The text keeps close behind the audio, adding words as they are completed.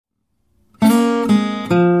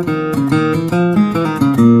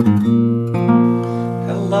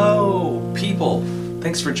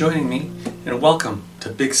Thanks for joining me, and welcome to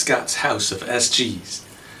Big Scott's house of SGs.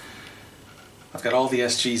 I've got all the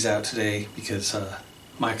SGs out today because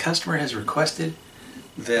my customer has requested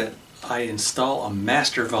that I install a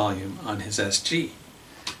master volume on his SG.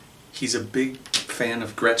 He's a big fan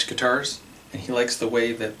of Gretsch guitars, and he likes the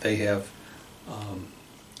way that they have, on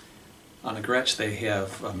a Gretsch they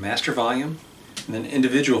have a master volume, and then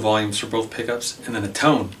individual volumes for both pickups, and then a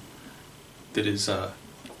tone that is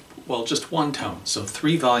well, just one tone, so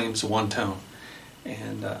 3 volumes, 1 tone.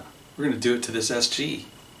 And we're going to do it to this SG.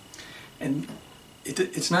 And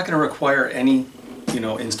it's not going to require any,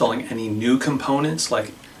 installing any new components.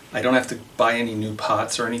 Like, I don't have to buy any new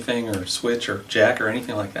pots or anything, or switch or jack or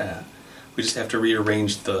anything like that. We just have to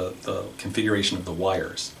rearrange the configuration of the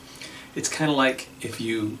wires. It's kind of like if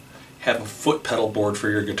you have a foot pedal board for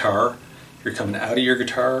your guitar. You're coming out of your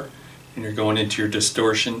guitar and you're going into your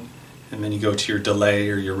distortion, and then you go to your delay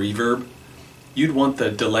or your reverb. You'd want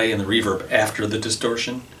the delay and the reverb after the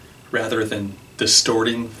distortion rather than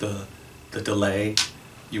distorting the delay.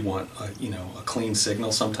 You want a clean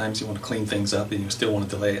signal. Sometimes you want to clean things up and you still want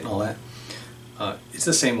to delay it and all that. It's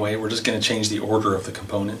the same way. We're just going to change the order of the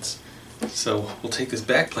components. So we'll take this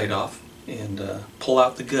back plate off and pull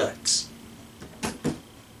out the guts.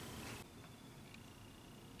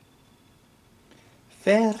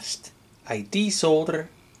 First, I desolder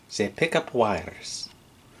the pickup wires,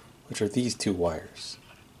 which are these 2 wires.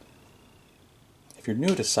 If you're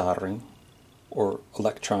new to soldering, or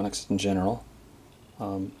electronics in general,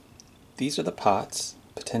 these are the pots,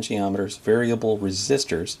 potentiometers, variable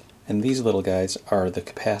resistors, and these little guys are the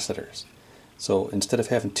capacitors. So instead of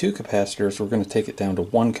having 2 capacitors, we're going to take it down to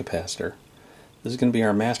 1 capacitor. This is going to be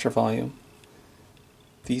our master volume.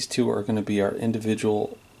 These 2 are going to be our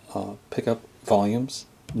individual pickup volumes,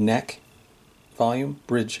 neck volume,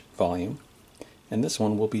 bridge volume, and this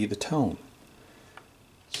one will be the tone.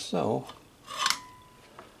 So,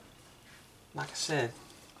 like I said,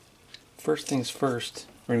 first things first,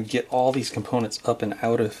 we're going to get all these components up and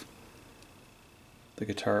out of the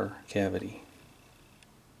guitar cavity.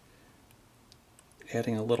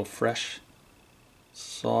 Adding a little fresh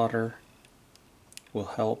solder will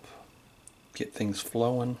help get things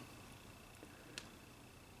flowing.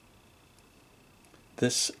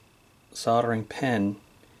 This soldering pen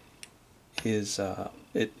is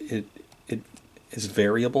it is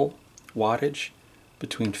variable wattage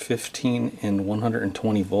between 15 and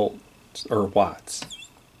 120 volts or watts.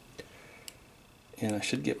 And I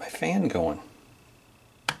should get my fan going.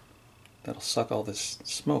 That'll suck all this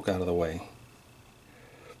smoke out of the way.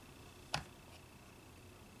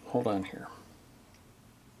 Hold on here.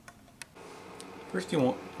 First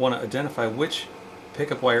you want to identify which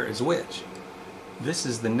pickup wire is which. This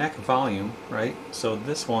is the neck volume, right? So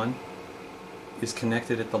this one is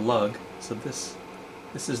connected at the lug. So this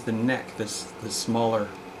is the neck, this smaller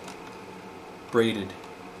braided,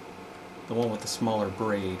 the one with the smaller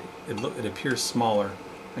braid. It appears smaller.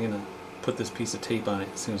 I'm gonna put this piece of tape on it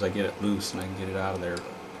as soon as I get it loose and I can get it out of there.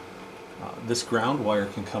 This ground wire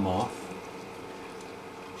can come off.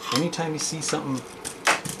 Anytime you see something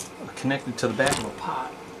connected to the back of a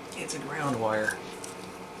pot, it's a ground wire.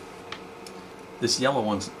 This yellow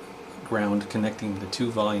one's ground, connecting the 2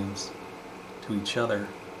 volumes to each other.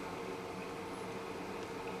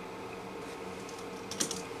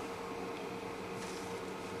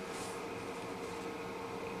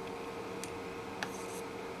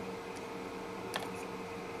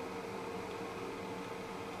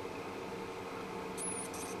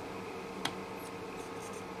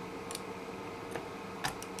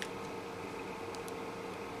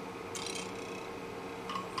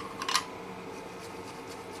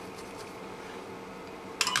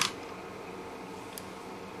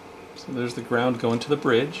 So there's the ground going to the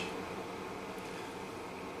bridge.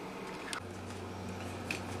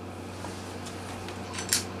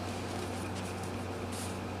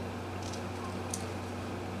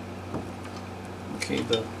 Okay,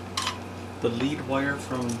 the lead wire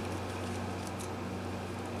from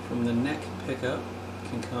the neck pickup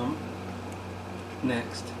can come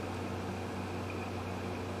next.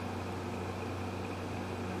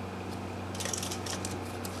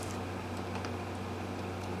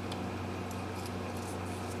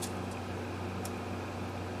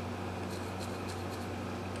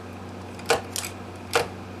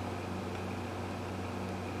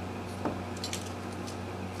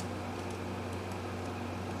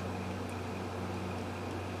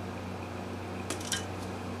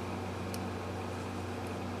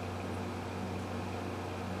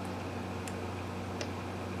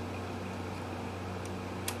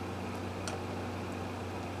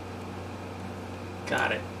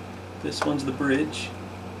 Got it. This one's the bridge.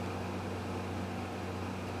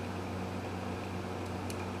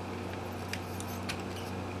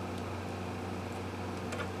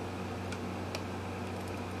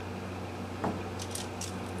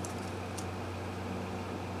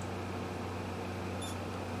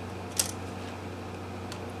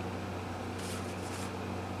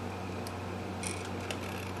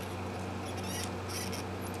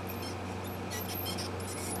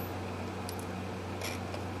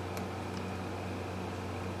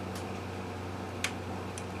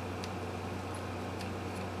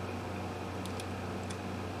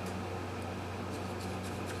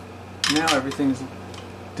 Now everything's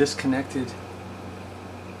disconnected.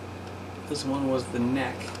 This one was the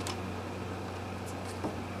neck.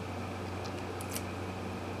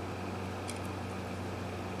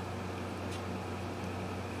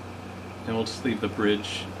 And we'll just leave the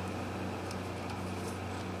bridge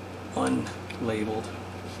unlabeled.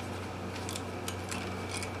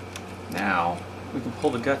 Now we can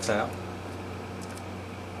pull the guts out.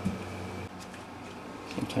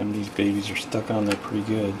 Sometimes these babies are stuck on there pretty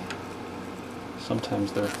good.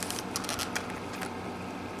 Sometimes they're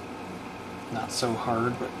not so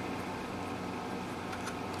hard, but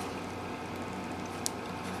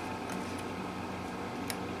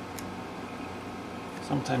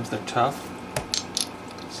sometimes they're tough,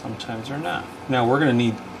 sometimes they're not. Now we're going to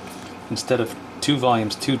need, instead of 2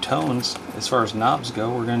 volumes, 2 tones, as far as knobs go,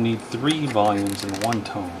 we're going to need 3 volumes and 1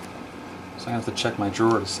 tone. So I have to check my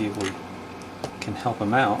drawer to see if we can help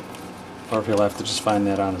him out, or if he'll have to just find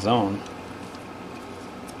that on his own.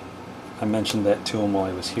 I mentioned that to him while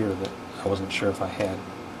he was here, that I wasn't sure if I had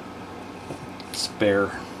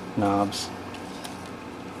spare knobs.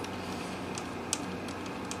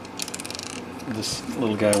 This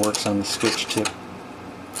little guy works on the switch tip,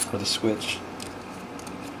 or the switch.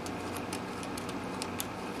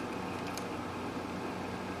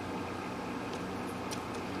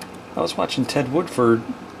 I was watching Ted Woodford,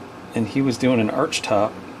 and he was doing an arch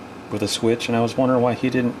top with a switch, and I was wondering why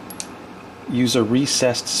he didn't use a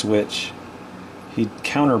recessed switch. He'd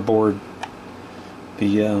counterboard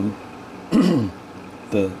the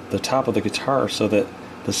the top of the guitar so that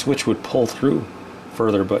the switch would pull through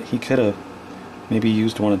further, but he could have maybe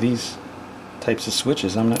used one of these types of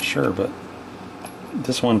switches. I'm not sure, but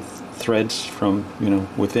this one threads from, you know,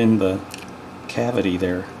 within the cavity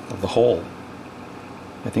there of the hole.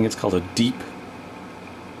 I think it's called a deep,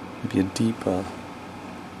 maybe a deep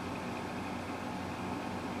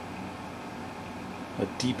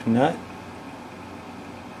nut.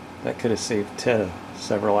 That could have saved Ted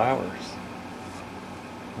several hours.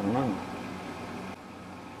 I don't know.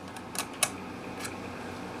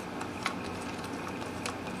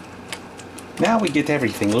 Now we get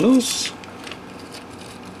everything loose.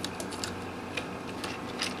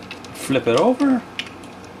 Flip it over.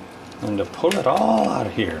 And to pull it all out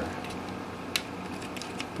of here.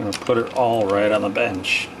 I'm going to put it all right on the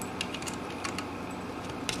bench.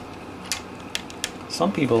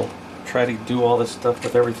 Some people try to do all this stuff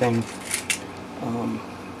with everything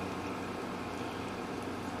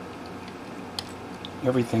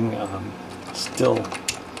still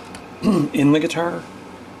in the guitar,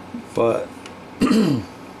 but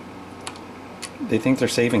they think they're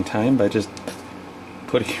saving time by just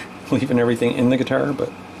leaving everything in the guitar,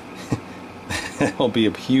 but that'll be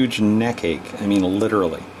a huge neck ache. I mean,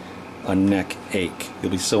 literally a neck ache.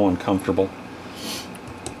 You'll be so uncomfortable.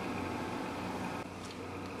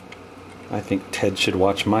 I think Ted should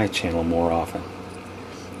watch my channel more often.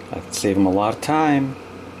 I could save him a lot of time.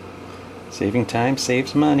 Saving time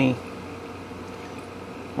saves money.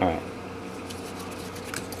 Alright.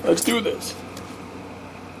 Let's do this.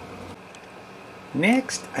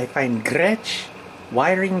 Next, I find Gretsch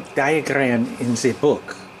wiring diagram in the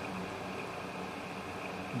book.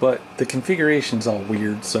 But the configuration's all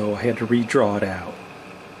weird, so I had to redraw it out.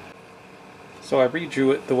 So I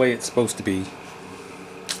redrew it the way it's supposed to be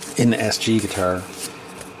in the SG guitar.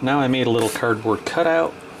 Now I made a little cardboard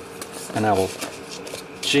cutout, and I will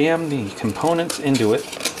jam the components into it.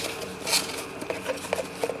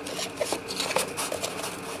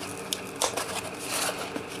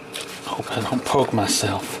 Hope I don't poke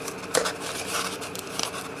myself.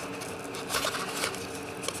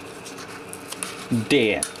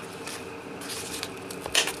 There.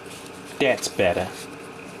 That's better.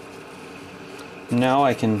 Now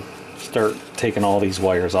I can start taking all these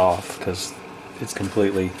wires off, because it's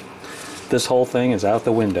completely, this whole thing is out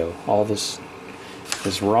the window. All this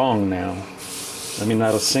is wrong now. I mean,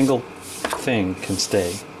 not a single thing can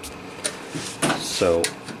stay. So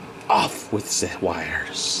off with the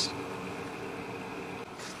wires.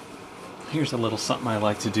 Here's a little something I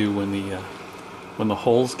like to do when the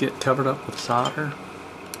holes get covered up with solder.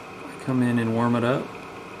 I come in and warm it up,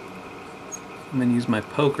 and then use my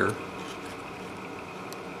poker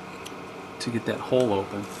to get that hole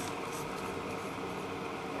open.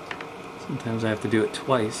 Sometimes I have to do it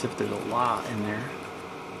twice if there's a lot in there.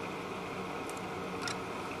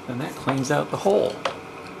 And that cleans out the hole.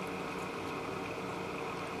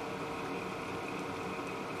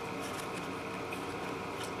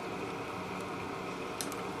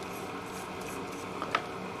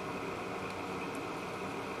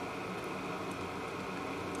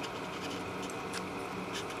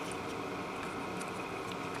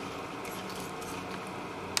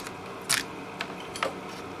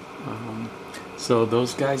 So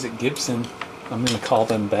those guys at Gibson, I'm going to call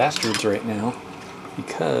them bastards right now,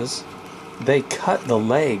 because they cut the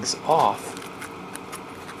legs off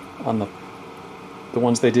on the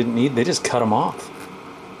ones they didn't need. They just cut them off.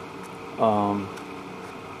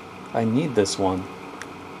 I need this one.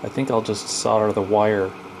 I think I'll just solder the wire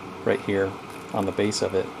right here on the base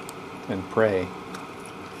of it and pray.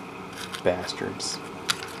 Bastards.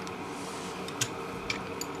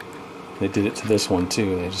 They did it to this one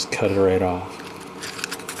too. They just cut it right off.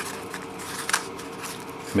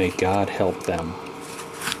 May God help them.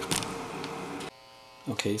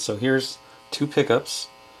 Okay, so here's two pickups.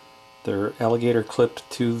 They're alligator clipped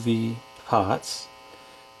to the pots.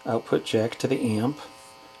 Output jack to the amp.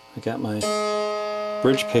 I got my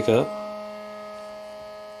bridge pickup.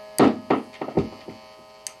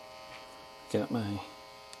 Got my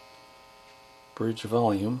bridge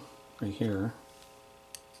volume right here.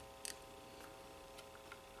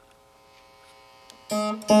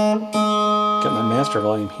 Got my master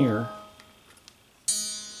volume here.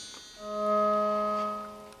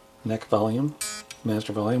 Neck volume,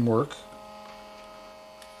 master volume work.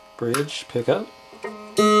 Bridge pickup.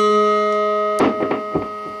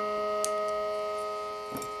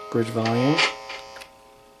 Bridge volume.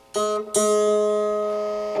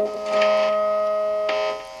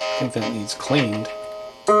 I think that needs cleaned.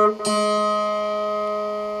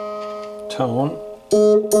 Tone.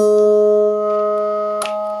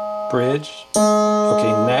 Bridge.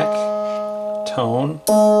 Okay, neck. Tone.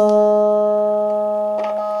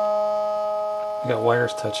 I got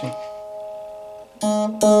wires touching.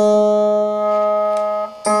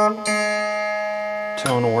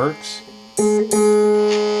 Tone works.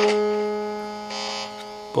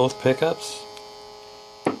 Both pickups.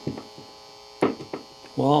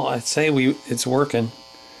 Well, I'd say it's working.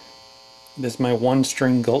 This is my one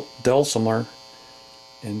string dulcimer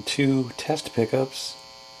and two test pickups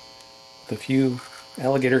with a few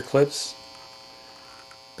alligator clips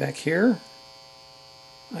back here.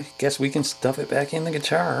 I guess we can stuff it back in the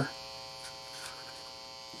guitar.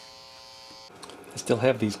 I still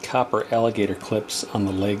have these copper alligator clips on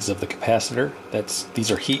the legs of the capacitor.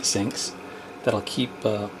 These are heat sinks that'll keep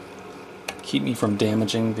me from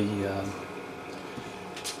damaging the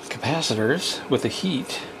capacitors with the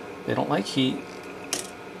heat. They don't like heat.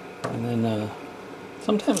 And then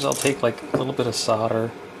sometimes I'll take like a little bit of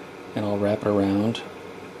solder and I'll wrap it around,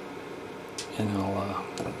 and I'll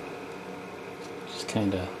just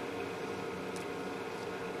kind of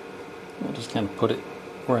put it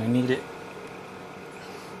where I need it.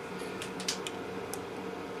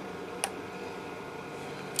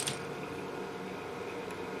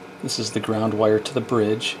 This is the ground wire to the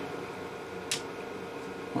bridge.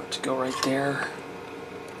 I want it to go right there.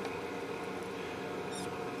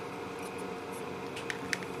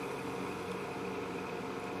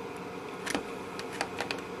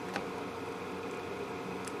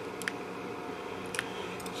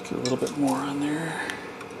 Just get a little bit more on there.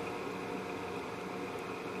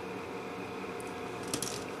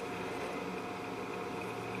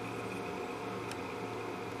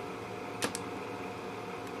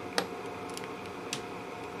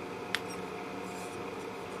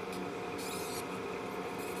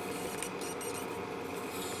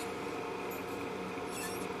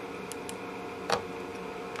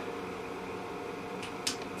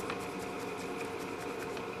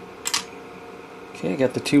 Okay, I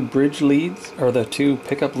got the two bridge leads, or the two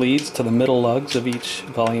pickup leads to the middle lugs of each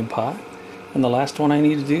volume pot. And the last one I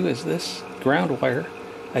need to do is this ground wire.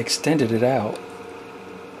 I extended it out.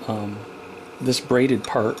 This braided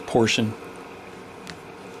portion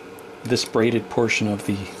of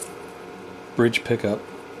the bridge pickup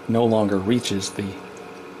no longer reaches the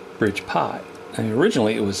bridge pot. I mean,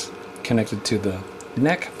 originally it was connected to the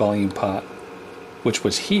neck volume pot, which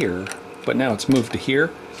was here, but now it's moved to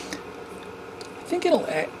here. I think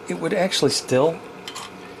it would actually still.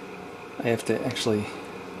 I have to actually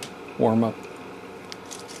warm up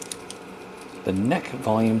the neck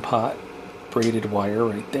volume pot braided wire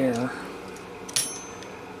right there.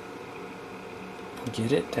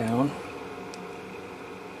 Get it down.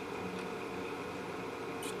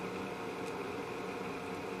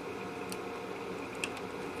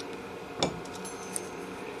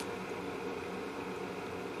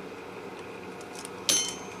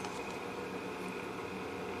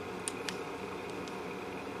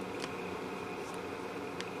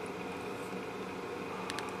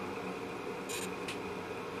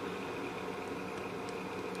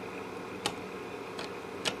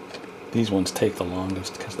 These ones take the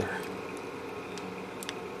longest because they're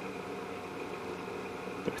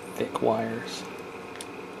thick wires.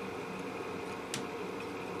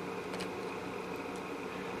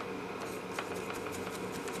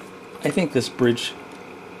 think this bridge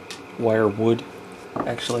wire would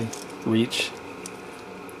actually reach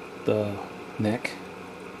the neck.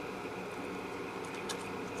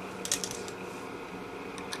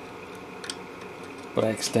 But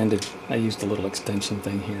I used a little extension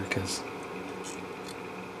thing here because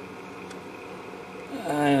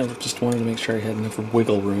I just wanted to make sure I had enough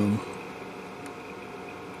wiggle room.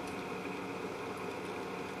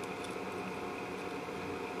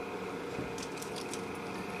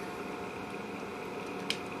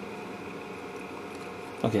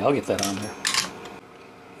 Okay, I'll get that on there.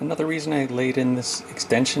 Another reason I laid in this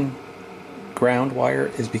extension ground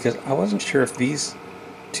wire is because I wasn't sure if these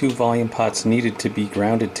two volume pots needed to be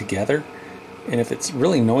grounded together, and if it's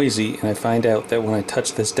really noisy and I find out that when I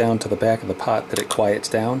touch this down to the back of the pot that it quiets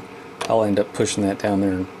down, I'll end up pushing that down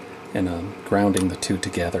there and grounding the two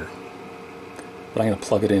together. But I'm going to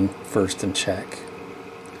plug it in first and check.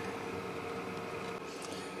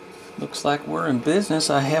 Looks like we're in business.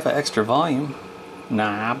 I have an extra volume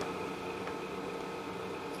knob.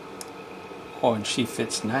 Oh, and she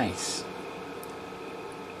fits nice.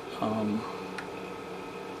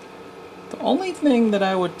 The only thing that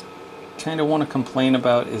I would kind of want to complain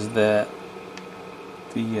about is that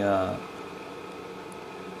the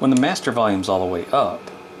when the master volume's all the way up,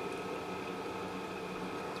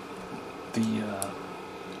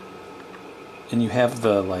 and you have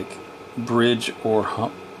the like bridge or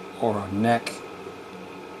hump or neck.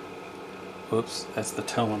 Whoops, that's the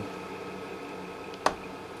tone.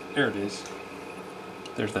 There it is.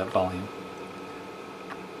 There's that volume.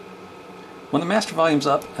 When the master volume's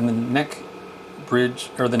up and the neck bridge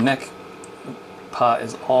or the neck pot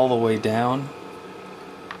is all the way down,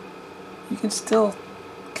 you can still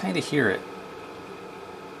kind of hear it.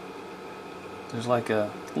 There's like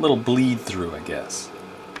a little bleed through, I guess.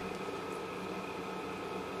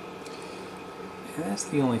 And that's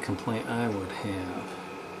the only complaint I would have.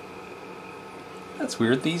 That's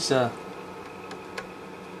weird. These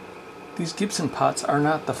Gibson pots are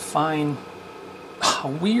not the fine.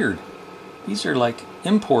 Weird. These are like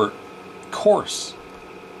import coarse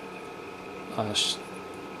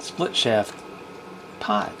split shaft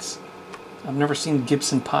pots. I've never seen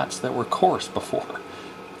Gibson pots that were coarse before.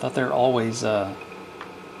 I thought they're always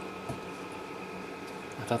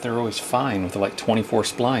fine with like 24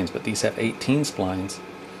 splines, but these have 18 splines.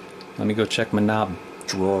 Let me go check my knob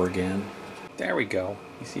drawer again. There we go.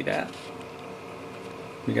 You see that?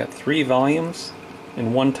 We got 3 volumes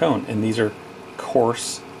in one tone, and these are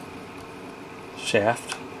coarse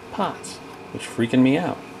shaft pots, which freaking me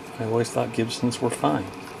out. I always thought Gibsons were fine.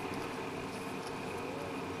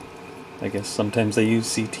 I guess sometimes they use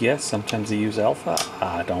CTS, sometimes they use alpha.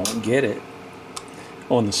 I don't get it.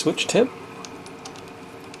 Oh, and the switch tip?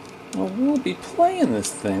 Well, we'll be playing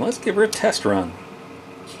this thing. Let's give her a test run.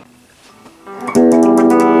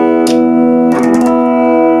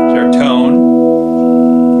 There's our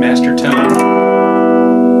tone, master tone.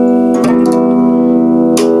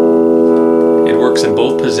 It works in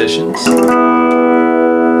both positions.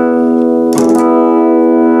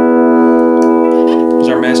 There's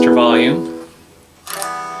our master volume.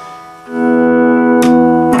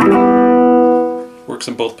 Works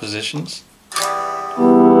in both positions.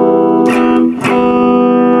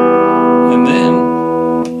 And then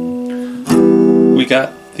we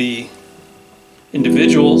got the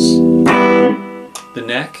individuals, the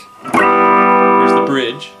neck, here's the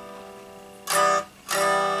bridge.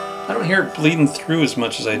 I don't hear it bleeding through as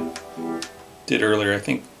much as I did earlier. I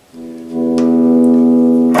think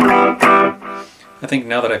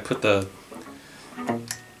now that I put the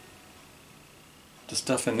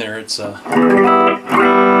stuff in there, it's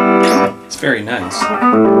very nice.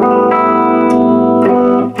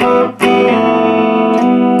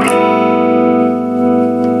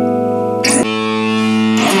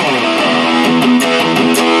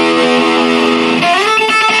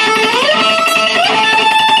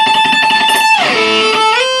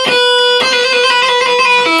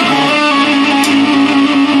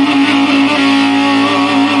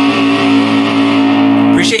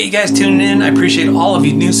 Appreciate you guys tuning in. I appreciate all of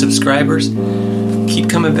you new subscribers. Keep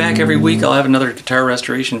coming back every week. I'll have another guitar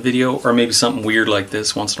restoration video, or maybe something weird like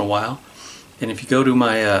this once in a while. And if you go to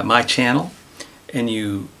my my channel and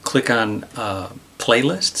you click on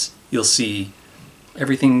playlists, you'll see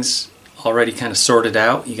everything's already kind of sorted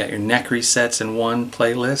out. You got your neck resets in one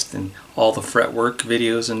playlist and all the fretwork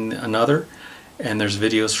videos in another. And there's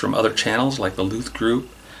videos from other channels like the Luth Group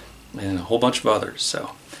and a whole bunch of others.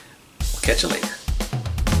 So, we'll catch you later.